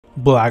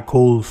Black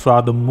holes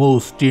are the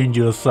most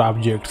dangerous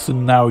objects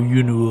in our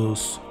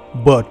universe.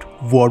 But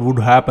what would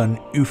happen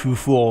if you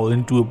fall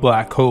into a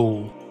black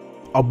hole?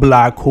 A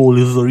black hole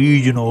is a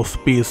region of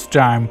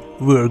space-time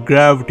where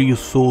gravity is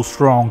so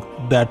strong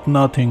that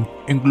nothing,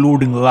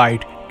 including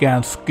light, can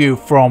escape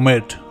from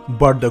it.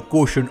 But the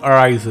question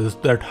arises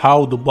that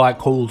how the black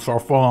holes are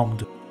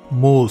formed.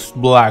 Most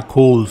black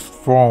holes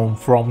form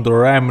from the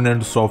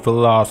remnants of a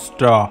large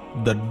star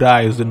that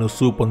dies in a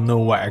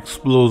supernova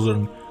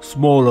explosion.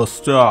 Smaller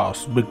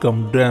stars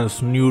become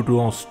dense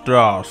neutron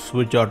stars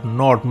which are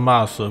not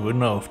massive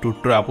enough to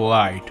trap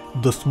light.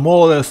 The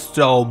smallest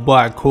stellar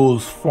black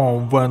holes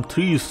form when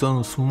three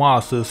suns'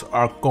 masses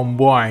are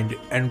combined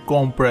and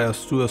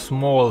compressed to a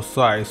small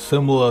size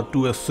similar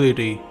to a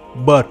city.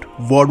 But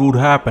what would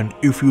happen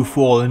if you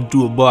fall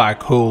into a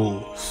black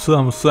hole?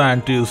 Some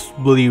scientists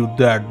believe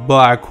that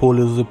black hole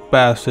is a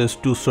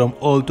passage to some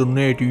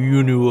alternate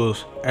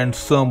universe, and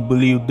some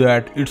believe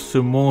that it's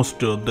a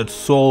monster that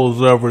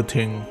solves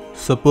everything.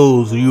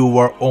 Suppose you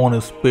are on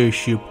a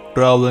spaceship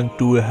traveling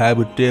to a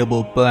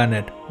habitable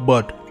planet,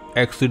 but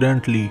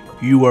accidentally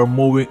you are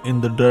moving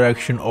in the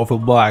direction of a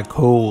black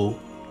hole.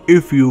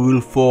 If you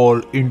will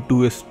fall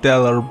into a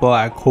stellar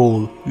black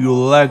hole, your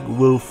leg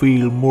will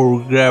feel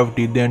more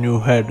gravity than your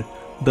head.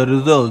 The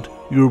result,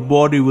 your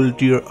body will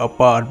tear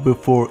apart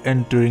before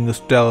entering a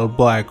stellar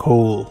black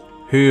hole.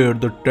 Here,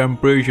 the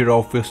temperature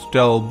of a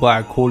stellar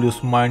black hole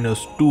is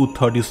minus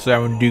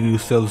 237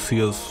 degrees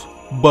Celsius.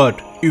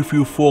 But if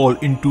you fall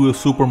into a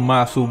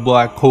supermassive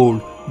black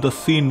hole, the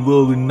scene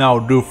will be now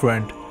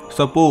different.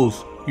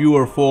 Suppose you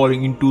are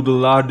falling into the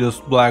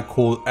largest black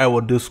hole ever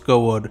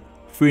discovered,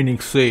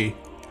 Phoenix A.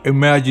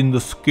 Imagine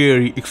the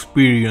scary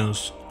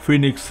experience.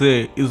 Phoenix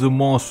A is a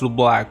monster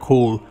black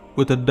hole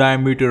with a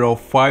diameter of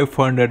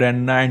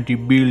 590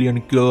 billion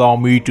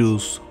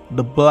kilometers.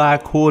 The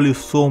black hole is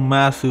so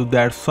massive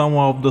that some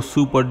of the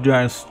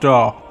supergiant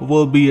stars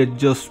will be at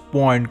just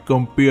point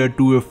compared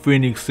to a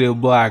Phoenix A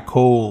black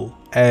hole.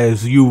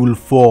 As you will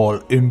fall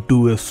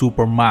into a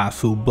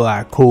supermassive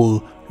black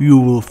hole, you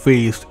will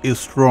face a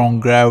strong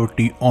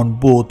gravity on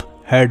both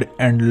head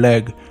and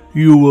leg.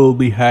 You will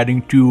be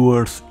heading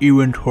towards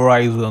event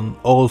horizon,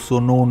 also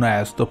known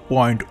as the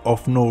point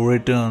of no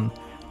return.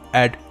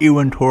 At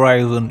event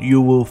horizon, you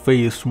will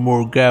face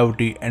more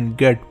gravity and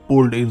get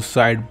pulled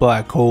inside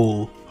black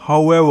hole.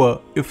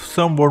 However, if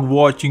someone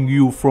watching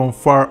you from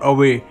far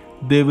away,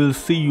 they will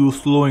see you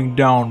slowing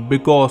down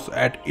because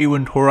at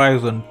event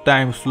horizon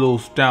time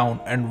slows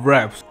down and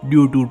wraps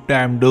due to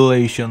time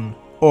dilation.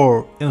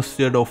 Or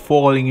instead of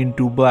falling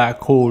into black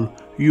hole,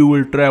 you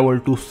will travel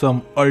to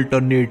some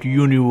alternate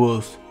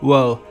universe.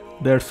 Well,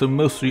 that's a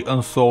mystery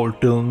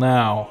unsolved till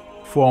now.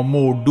 For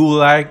more, do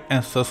like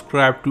and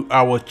subscribe to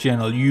our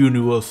channel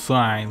Universe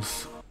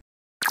Science.